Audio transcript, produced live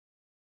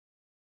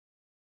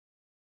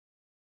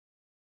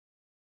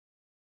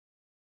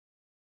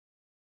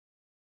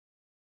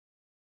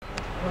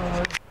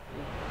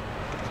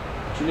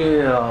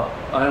Actually,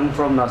 I am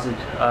from Nasik.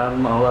 I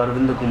am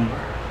Arvind Kumar.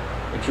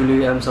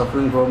 Actually, I am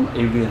suffering from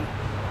AVN.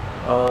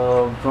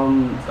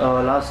 From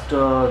last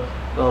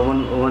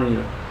 1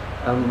 year,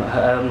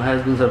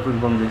 has been suffering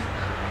from this.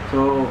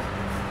 So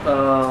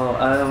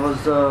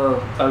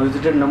I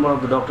visited number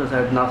of the doctors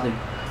at Nasik,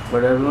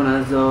 but everyone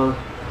has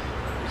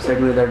said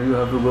me that you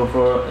have to go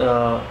for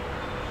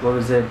what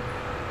we say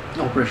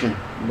operation.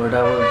 But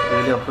I was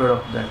really afraid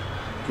of that.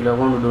 Actually, I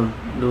want to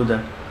do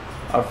that.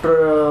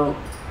 After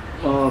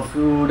a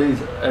few days,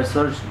 I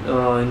searched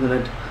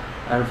internet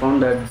and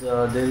found that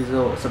there is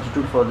a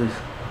substitute for this,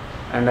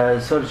 and I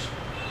searched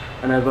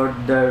and I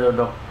got the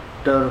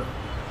doctor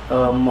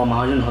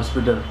Mahajan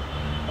hospital,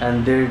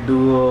 and they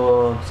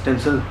do stem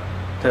cell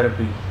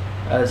therapy.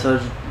 I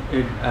searched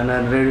it and I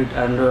read it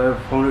and I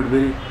found it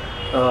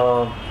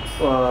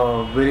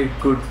very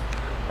good.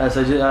 I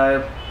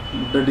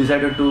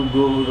decided to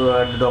go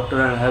at the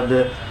doctor and have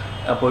the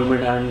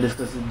appointment and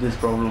discuss this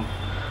problem.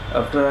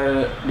 After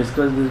I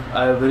discussed this,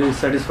 I am very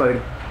satisfied,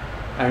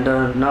 and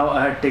now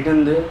I had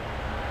taken their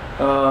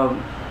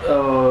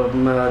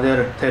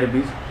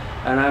therapies,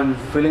 and I am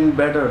feeling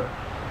better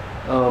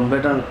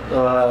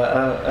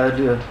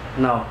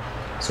now.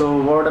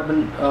 So what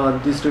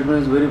happened? This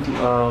treatment is very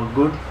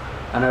good,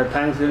 and I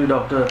thanks the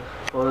doctor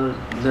for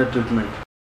the treatment.